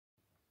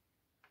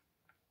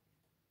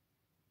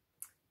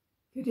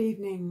Good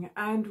evening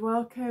and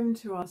welcome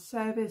to our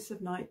service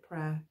of night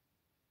prayer.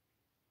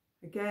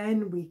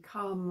 Again, we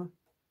come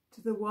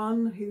to the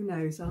one who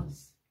knows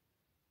us,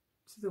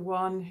 to the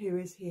one who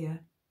is here.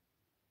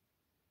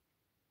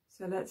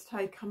 So let's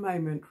take a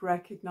moment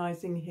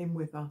recognizing him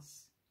with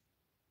us.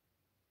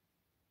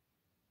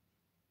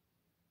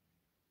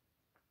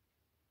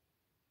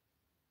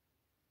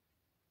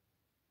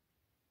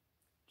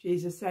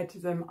 Jesus said to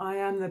them, "I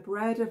am the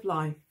bread of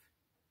life.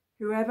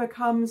 Whoever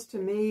comes to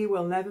me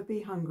will never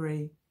be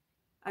hungry,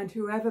 and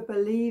whoever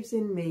believes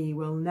in me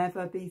will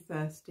never be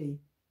thirsty."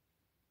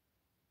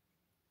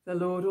 The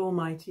Lord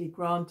Almighty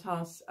grant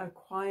us a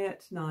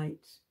quiet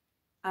night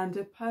and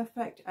a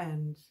perfect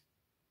end.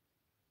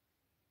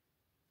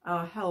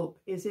 Our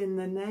help is in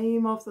the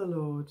name of the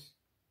Lord,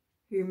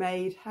 who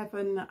made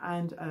heaven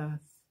and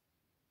earth.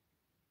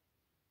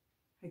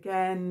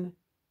 Again,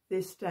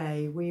 this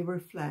day we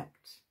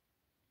reflect,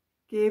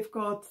 give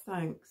God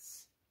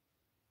thanks,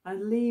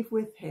 and leave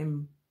with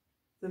him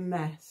the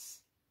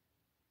mess,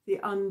 the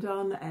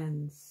undone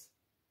ends,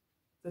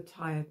 the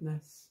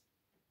tiredness.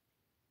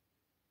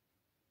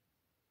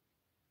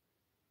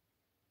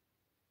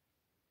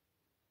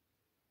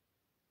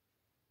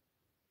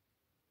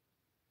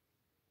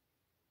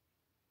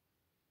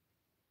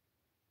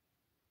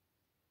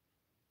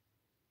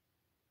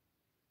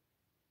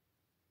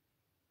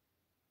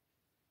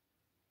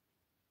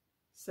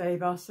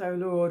 Save us, O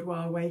Lord,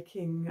 while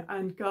waking,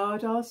 and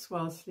guard us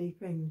while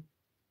sleeping,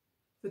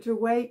 that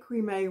awake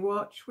we may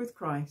watch with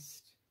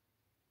Christ,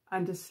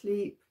 and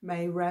asleep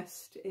may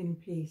rest in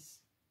peace.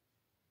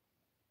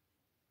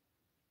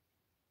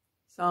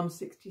 Psalm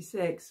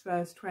 66,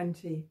 verse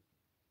 20.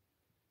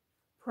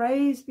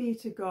 Praise be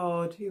to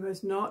God, who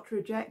has not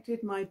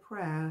rejected my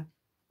prayer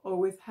or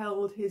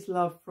withheld his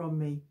love from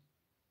me.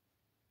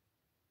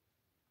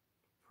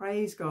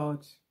 Praise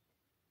God.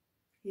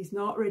 He's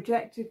not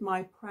rejected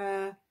my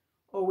prayer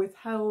or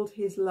withheld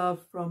his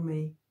love from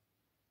me.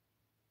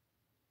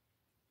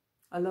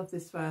 I love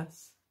this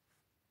verse.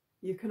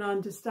 You can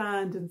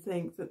understand and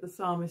think that the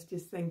psalmist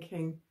is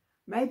thinking,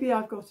 maybe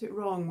I've got it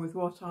wrong with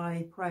what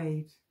I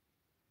prayed.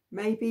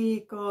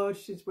 Maybe God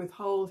should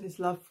withhold his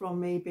love from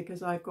me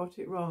because I've got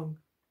it wrong.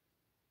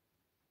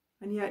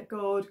 And yet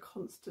God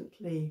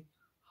constantly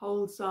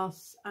holds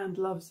us and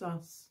loves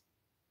us.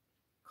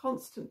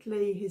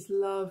 Constantly his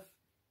love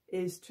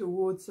is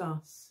towards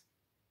us,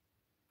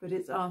 but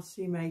it's us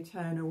who may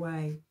turn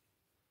away.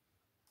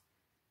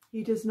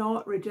 He does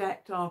not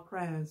reject our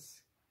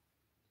prayers.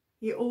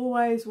 He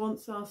always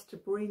wants us to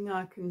bring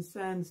our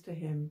concerns to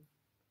him,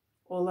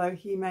 although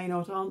he may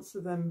not answer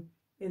them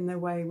in the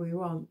way we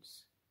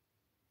want.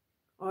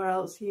 Or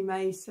else he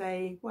may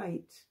say,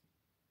 wait,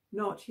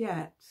 not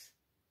yet.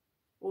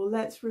 Or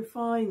let's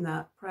refine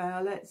that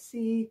prayer. Let's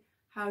see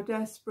how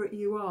desperate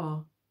you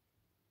are.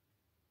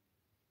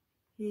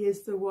 He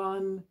is the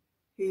one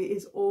who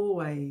is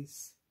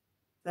always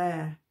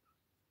there.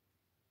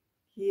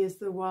 He is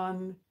the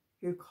one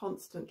who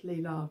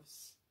constantly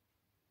loves.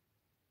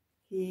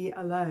 He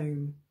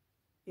alone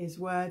is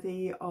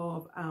worthy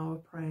of our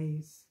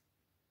praise.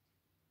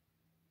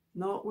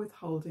 Not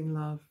withholding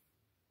love,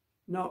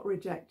 not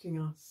rejecting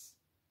us,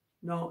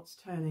 not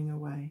turning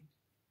away.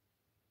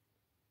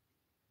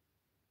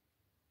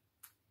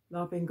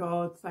 Loving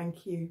God,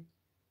 thank you.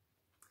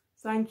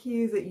 Thank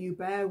you that you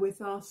bear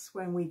with us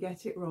when we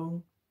get it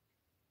wrong.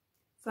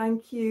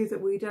 Thank you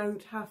that we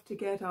don't have to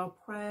get our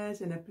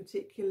prayers in a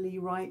particularly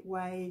right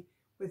way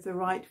with the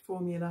right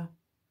formula.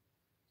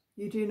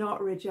 You do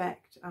not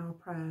reject our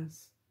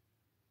prayers.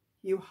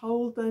 You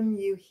hold them,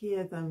 you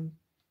hear them,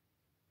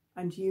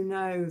 and you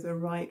know the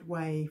right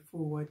way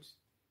forward.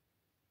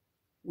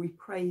 We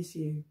praise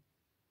you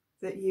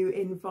that you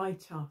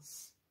invite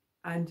us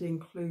and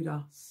include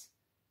us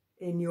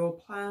in your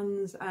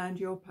plans and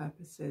your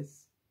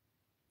purposes.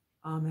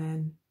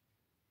 Amen.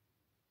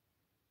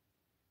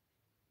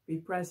 Be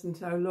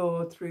present, O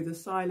Lord, through the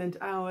silent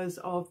hours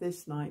of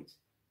this night,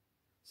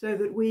 so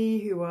that we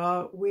who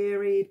are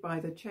wearied by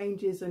the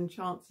changes and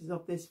chances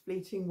of this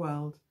fleeting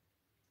world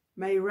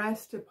may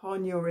rest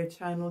upon your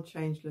eternal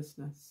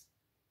changelessness.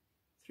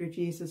 Through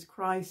Jesus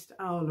Christ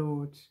our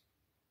Lord.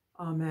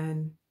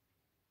 Amen.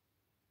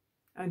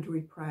 And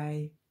we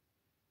pray,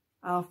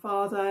 Our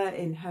Father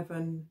in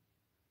heaven,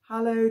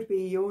 hallowed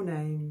be your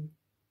name.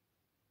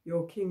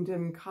 Your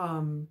kingdom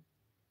come,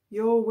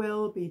 your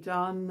will be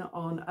done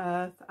on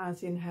earth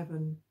as in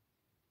heaven.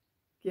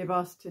 Give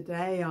us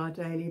today our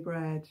daily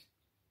bread.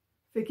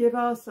 Forgive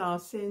us our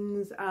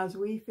sins as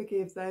we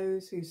forgive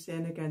those who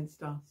sin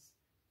against us.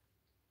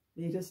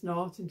 Lead us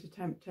not into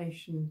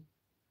temptation,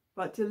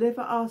 but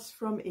deliver us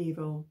from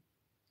evil.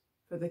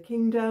 For the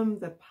kingdom,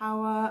 the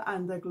power,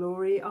 and the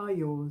glory are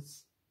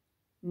yours,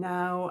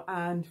 now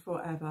and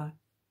forever.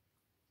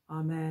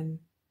 Amen.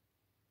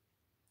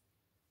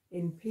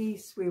 In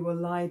peace we will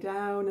lie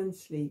down and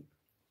sleep.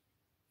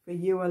 For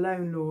you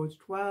alone, Lord,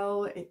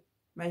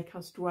 make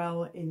us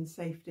dwell in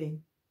safety.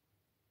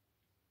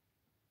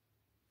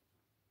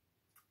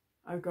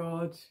 O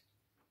God,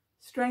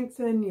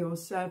 strengthen your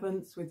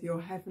servants with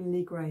your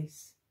heavenly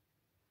grace,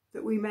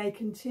 that we may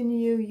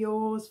continue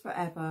yours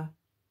forever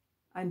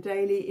and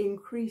daily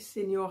increase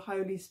in your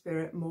Holy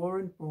Spirit more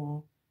and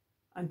more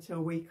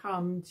until we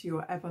come to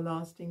your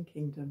everlasting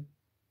kingdom.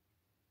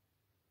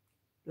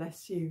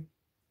 Bless you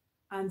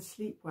and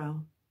sleep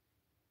well.